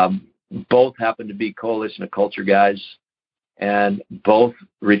 Both happened to be Coalition of Culture guys, and both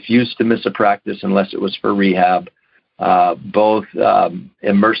refused to miss a practice unless it was for rehab. Both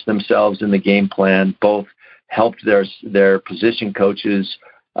immersed themselves in the game plan. Both helped their position coaches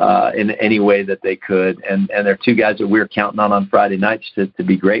in any way that they could. And they're two guys that we were counting on Friday nights to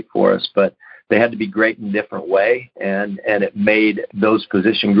be great for us. But they had to be great in a different way, and it made those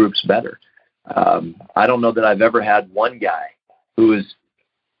position groups better. I don't know that I've ever had one guy who was,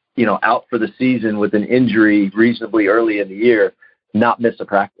 out for the season with an injury reasonably early in the year not miss a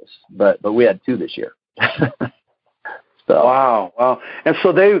practice. But we had two this year. So. Wow. And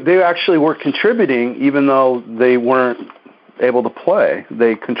so they actually were contributing even though they weren't able to play.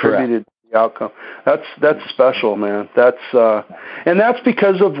 They contributed. Correct. The outcome. That's special, man. And that's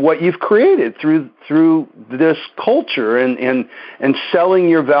because of what you've created through this culture and selling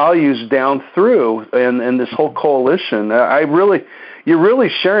your values down through and this whole coalition. You're really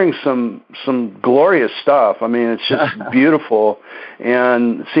sharing some glorious stuff. I mean, it's just beautiful,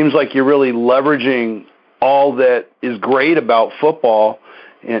 and it seems like you're really leveraging all that is great about football,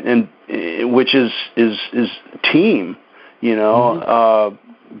 and which is team.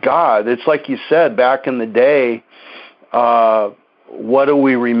 God, it's like you said back in the day. What do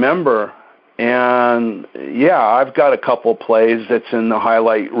we remember? And yeah, I've got a couple plays that's in the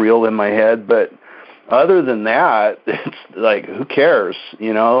highlight reel in my head, but other than that, it's like, who cares?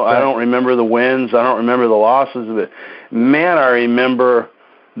 Right. I don't remember the wins. I don't remember the losses. But man, I remember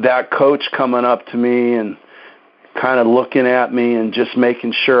that coach coming up to me and kind of looking at me and just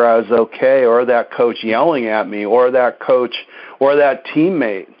making sure I was okay, or that coach yelling at me, or that coach, or that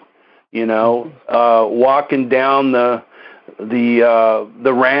teammate, walking down the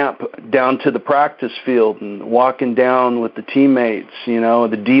ramp down to the practice field and walking down with the teammates,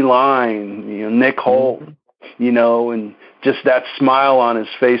 the D-line, Nick Holt, and just that smile on his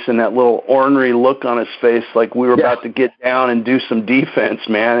face and that little ornery look on his face like we were about to get down and do some defense,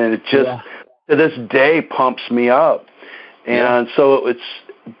 man. And it just, to this day, pumps me up. And so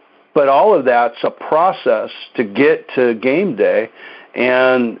but all of that's a process to get to game day.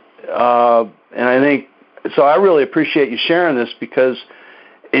 And I think, so I really appreciate you sharing this because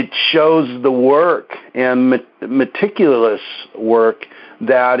it shows the work and meticulous work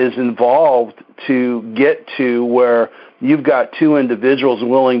that is involved to get to where you've got two individuals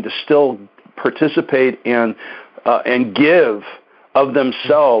willing to still participate and give of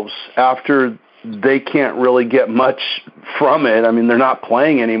themselves after they can't really get much from it. I mean, they're not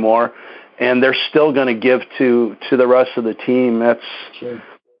playing anymore, and they're still going to give to the rest of the team. That's just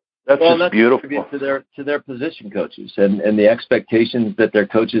beautiful. To their position coaches and the expectations that their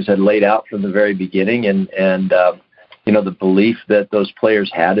coaches had laid out from the very beginning, and the belief that those players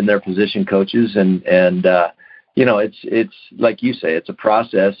had in their position coaches, and it's like you say, it's a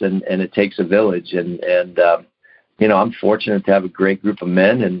process, and it takes a village, and I'm fortunate to have a great group of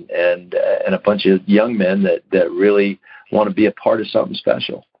men and a bunch of young men that really want to be a part of something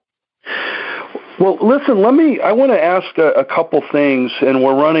special. Well, listen, I want to ask a couple things, and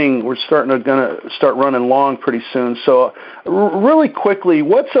we're going to start running long pretty soon. So really quickly,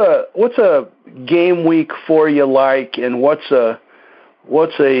 what's a game week for you like, and what's a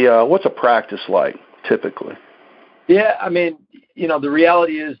practice like typically? Yeah, I mean, the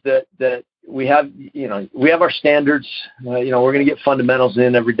reality is that we have our standards. We're going to get fundamentals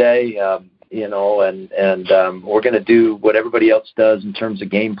in every day. And we're going to do what everybody else does in terms of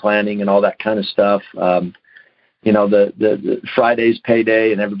game planning and all that kind of stuff. The Friday's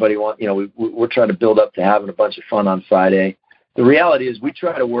payday, and everybody we're trying to build up to having a bunch of fun on Friday. The reality is we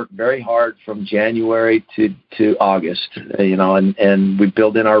try to work very hard from January to August, and we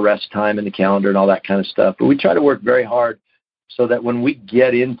build in our rest time in the calendar and all that kind of stuff. But we try to work very hard so that when we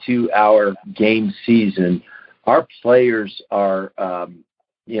get into our game season, our players are,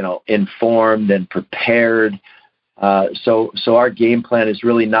 informed and prepared. So our game plan is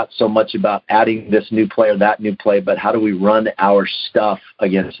really not so much about adding this new play or that new play, but how do we run our stuff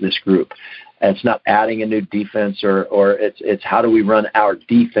against this group? And it's not adding a new defense or it's how do we run our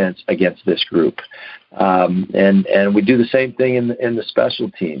defense against this group? And we do the same thing in the special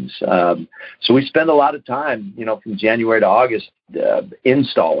teams. So we spend a lot of time, from January to August,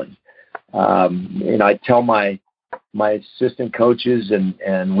 installing. I tell my assistant coaches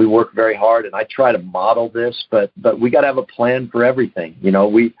and we work very hard, and I try to model this, but we got to have a plan for everything.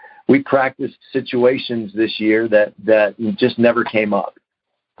 We practiced situations this year that just never came up.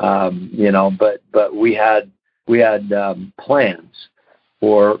 But we had plans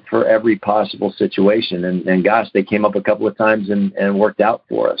for every possible situation, and gosh, they came up a couple of times and worked out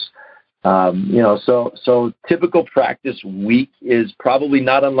for us. So typical practice week is probably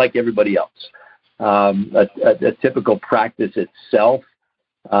not unlike everybody else. a typical practice itself.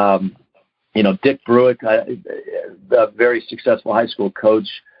 Dick Bruick, a very successful high school coach,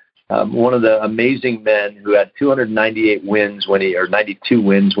 one of the amazing men who had 298 wins 92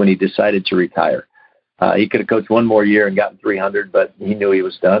 wins when he decided to retire. He could have coached one more year and gotten 300, but he knew he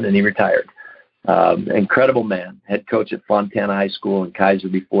was done and he retired. Incredible man, head coach at Fontana High School and Kaiser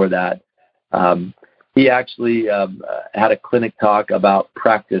before that. He actually had a clinic talk about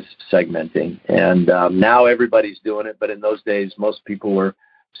practice segmenting, and now everybody's doing it. But in those days, most people were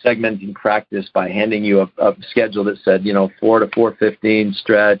segmenting practice by handing you a schedule that said, 4 to 4:15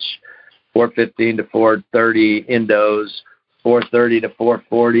 stretch, 4:15 to 4:30 endos, 4:30 to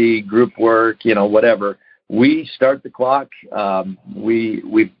 4:40 group work, whatever. We start the clock. We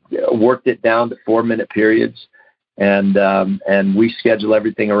worked it down to 4-minute periods, and we schedule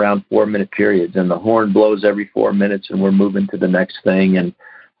everything around 4-minute periods. And the horn blows every 4 minutes, and we're moving to the next thing. And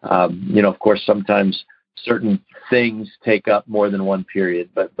of course, sometimes certain things take up more than one period,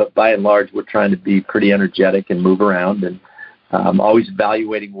 but by and large, we're trying to be pretty energetic and move around, and always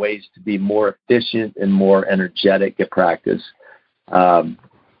evaluating ways to be more efficient and more energetic at practice. So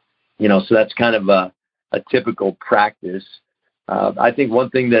that's kind of a typical practice. I think one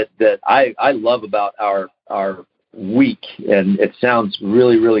thing that I love about our week, and it sounds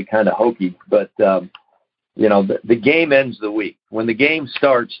really, really kind of hokey, but the game ends the week. When the game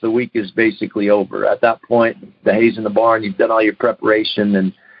starts, the week is basically over. At that point, the hay's in the barn, you've done all your preparation,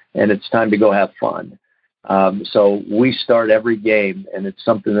 and it's time to go have fun. So we start every game, and it's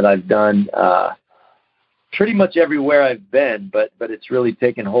something that I've done pretty much everywhere I've been, but it's really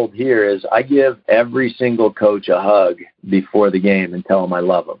taken hold here, is I give every single coach a hug before the game and tell them I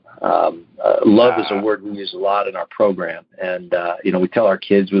love them. Love is a word we use a lot in our program, and we tell our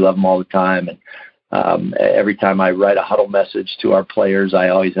kids we love them all the time, and every time I write a huddle message to our players, I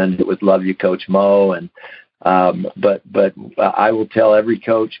always end it with "Love you, Coach Mo." And but I will tell every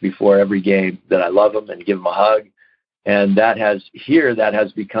coach before every game that I love them and give them a hug. And that has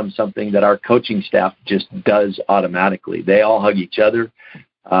become something that our coaching staff just does automatically. They all hug each other.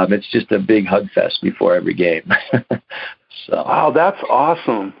 It's just a big hug fest before every game. So. Wow, that's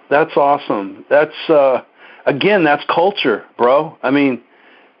awesome. That's awesome. That's again, that's culture, bro. I mean,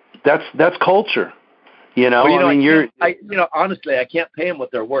 that's culture. Honestly, I can't pay them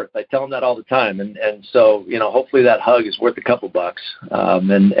what they're worth. I tell them that all the time. And so, hopefully that hug is worth a couple bucks.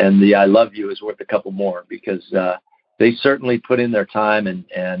 And the I love you is worth a couple more, because they certainly put in their time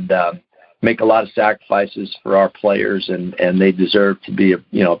and make a lot of sacrifices for our players, and they deserve to be,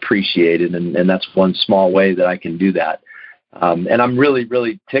 appreciated. And that's one small way that I can do that. And I'm really,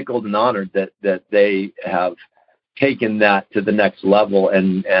 really tickled and honored that they have taken that to the next level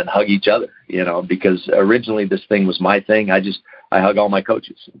and hug each other, because originally this thing was my thing. I hug all my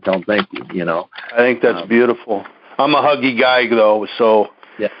coaches and tell them thank you, I think that's beautiful. I'm a huggy guy though, so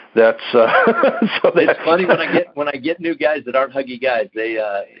yeah, that's it's funny when I get new guys that aren't huggy guys. They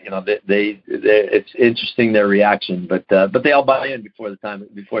it's interesting, their reaction, but they all buy in before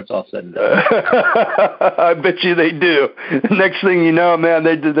it's all said and done. I bet you they do. Next thing you know, man,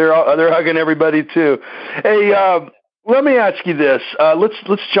 they're hugging everybody too. Hey, let me ask you this.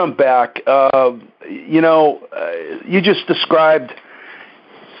 Let's jump back. You just described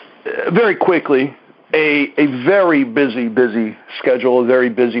very quickly a very busy schedule, a very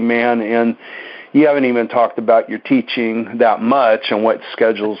busy man, and you haven't even talked about your teaching that much and what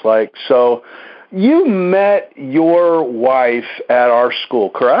schedule's like. So you met your wife at our school,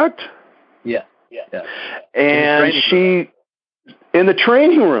 correct? Yeah. And in the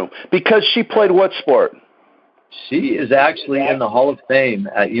training room, because she played what sport? She is actually in the Hall of Fame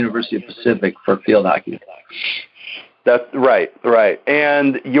at University of Pacific for field hockey. That's right.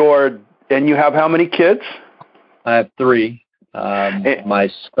 And you have how many kids? I have 3. My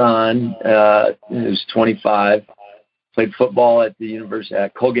son, who's 25, played football at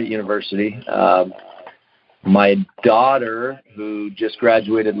Colgate University. My daughter, who just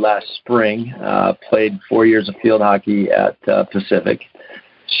graduated last spring, played 4 years of field hockey at Pacific.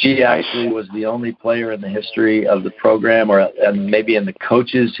 She actually was the only player in the history of the program, and maybe in the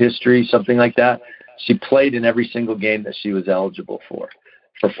coach's history, something like that. She played in every single game that she was eligible for.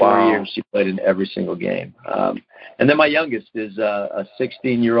 For 4 years, she played in every single game. And then my youngest is a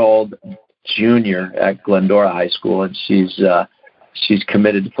 16-year-old junior at Glendora High School, and she's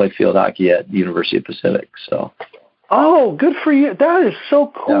committed to play field hockey at the University of Pacific. So. Oh, good for you! That is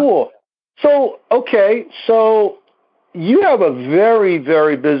so cool. Yeah. So you have a very,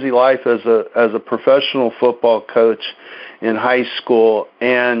 very busy life as a professional football coach in high school,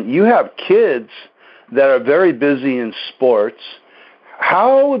 and you have kids that are very busy in sports.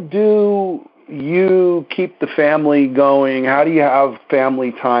 How do you keep the family going? How do you have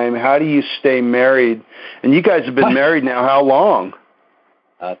family time? How do you stay married? And you guys have been married now how long?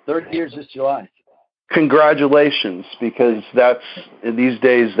 30 years this July. Congratulations, because these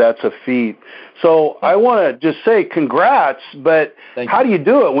days that's a feat. So I want to just say congrats, but how do you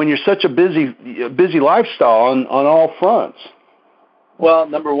do it when you're such a busy lifestyle on all fronts? Well,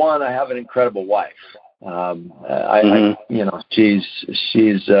 number one, I have an incredible wife.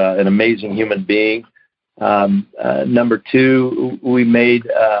 She's an amazing human being. Number two, we made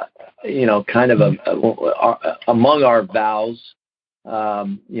kind of among our vows,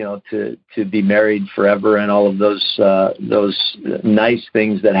 to be married forever and all of those nice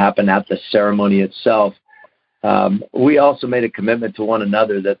things that happen at the ceremony itself. We also made a commitment to one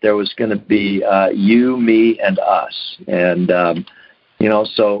another that there was going to be you, me, and us. And,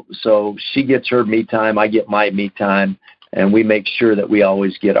 so she gets her me time, I get my me time, and we make sure that we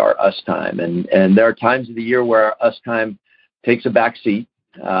always get our us time. And there are times of the year where our us time takes a back seat,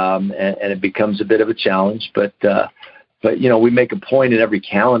 and it becomes a bit of a challenge. But we make a point in every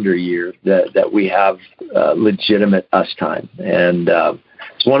calendar year that we have legitimate us time. And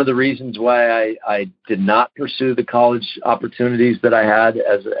it's one of the reasons why I did not pursue the college opportunities that I had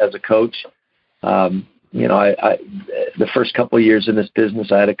as a coach. The first couple of years in this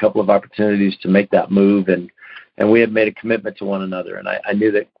business, I had a couple of opportunities to make that move, and we had made a commitment to one another. And I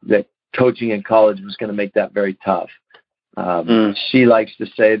knew that coaching in college was going to make that very tough. She likes to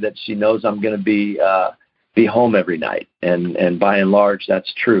say that she knows I'm going to be home every night. And by and large,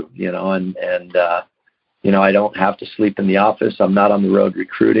 that's true, I don't have to sleep in the office. I'm not on the road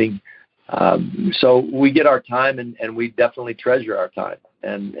recruiting. So we get our time and we definitely treasure our time.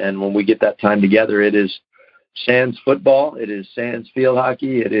 And when we get that time together, it is Sands football. It is Sands field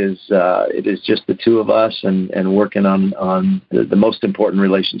hockey. It is just the two of us and working on the most important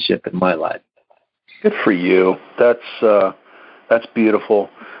relationship in my life. Good for you. That's beautiful.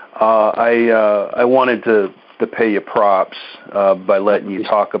 I wanted to pay you props by letting you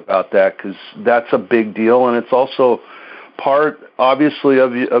talk about that, because that's a big deal, and it's also part, obviously,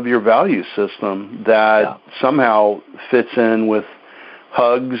 of your value system that somehow fits in with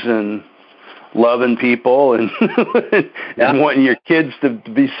hugs and loving people and wanting your kids to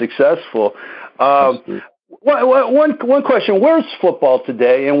be successul. One question: where's football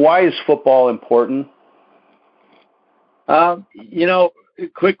today, and why is football important?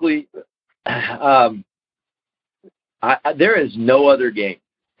 Quickly, there is no other game,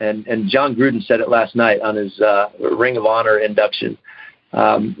 and John Gruden said it last night on his Ring of Honor induction.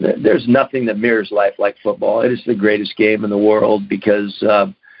 There's nothing that mirrors life like football. It is the greatest game in the world because,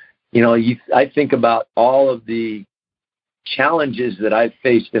 I think about all of the challenges that I've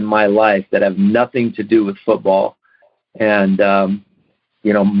faced in my life that have nothing to do with football, and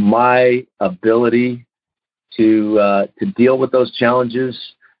my ability to deal with those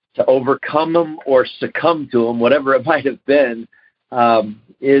challenges, to overcome them or succumb to them, whatever it might have been,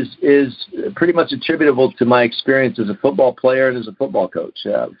 is pretty much attributable to my experience as a football player and as a football coach.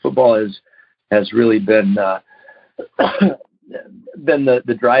 Football has really been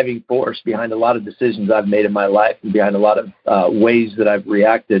the driving force behind a lot of decisions I've made in my life and behind a lot of ways that I've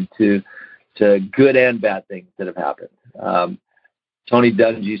reacted to good and bad things that have happened. Tony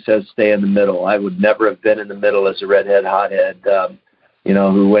Dungy says, stay in the middle. I would never have been in the middle as a redhead hothead,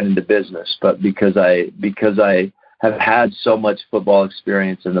 who went into business. But because I have had so much football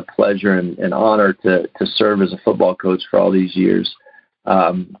experience and the pleasure and honor to serve as a football coach for all these years,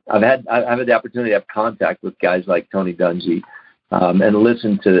 I've had the opportunity to have contact with guys like Tony Dungy and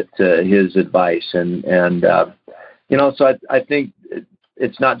listen to his advice. So I think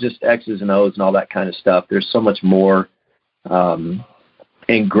it's not just X's and O's and all that kind of stuff. There's so much more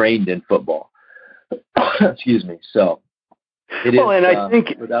ingrained in football. Excuse me. So it is, I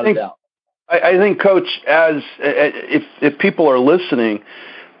think, without a doubt. I think, Coach, if people are listening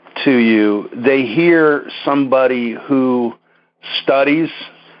to you, they hear somebody who studies.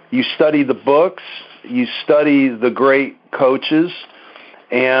 You study the books, you study the great coaches,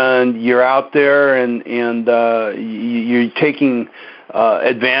 and you're out there and you're taking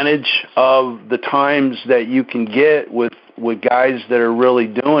advantage of the times that you can get with guys that are really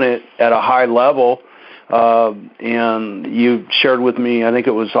doing it at a high level. And you shared with me, I think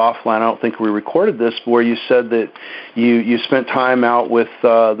it was offline, I don't think we recorded this, where you said that you spent time out with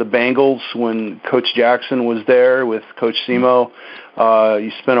the Bengals when Coach Jackson was there, with Coach Simo.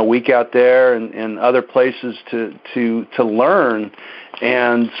 You spent a week out there and other places to learn.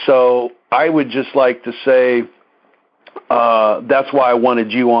 And so I would just like to say that's why I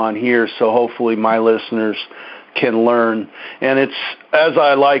wanted you on here, so hopefully my listeners can learn. And it's, as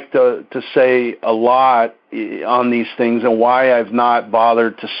I like to say a lot on these things, and why I've not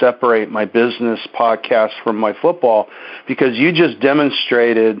bothered to separate my business podcast from my football, because you just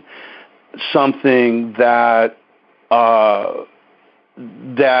demonstrated something that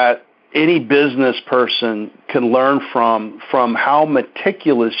that any business person can learn from how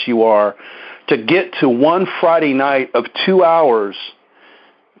meticulous you are to get to one Friday night of 2 hours.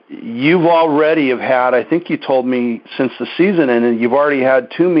 You've already have had, I think you told me since the season ended, you've already had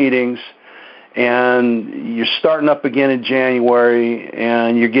 2 meetings, and you're starting up again in January,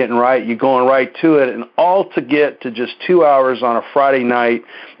 and you're going right to it, and all to get to just 2 hours on a Friday night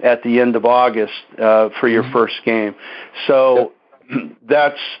at the end of August for your first game. So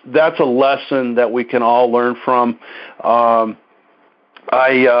that's a lesson that we can all learn from.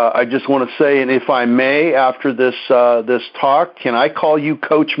 I just want to say, and if I may, after this talk, can I call you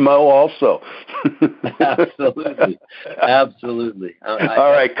Coach Mo also? Absolutely. All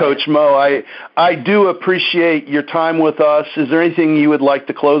right, Coach Mo, I do appreciate your time with us. Is there anything you would like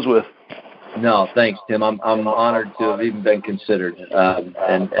to close with? No, thanks, Tim. I'm honored to have even been considered.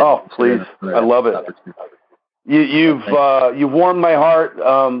 Please, I love it. You've warmed my heart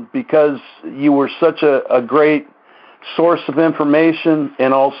because you were such a great source of information,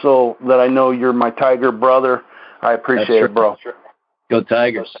 and also that I know you're my Tiger brother. I appreciate it, bro. Go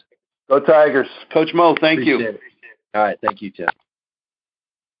Tigers. Go Tigers. Coach Mo, thank you. All right, thank you, Tim.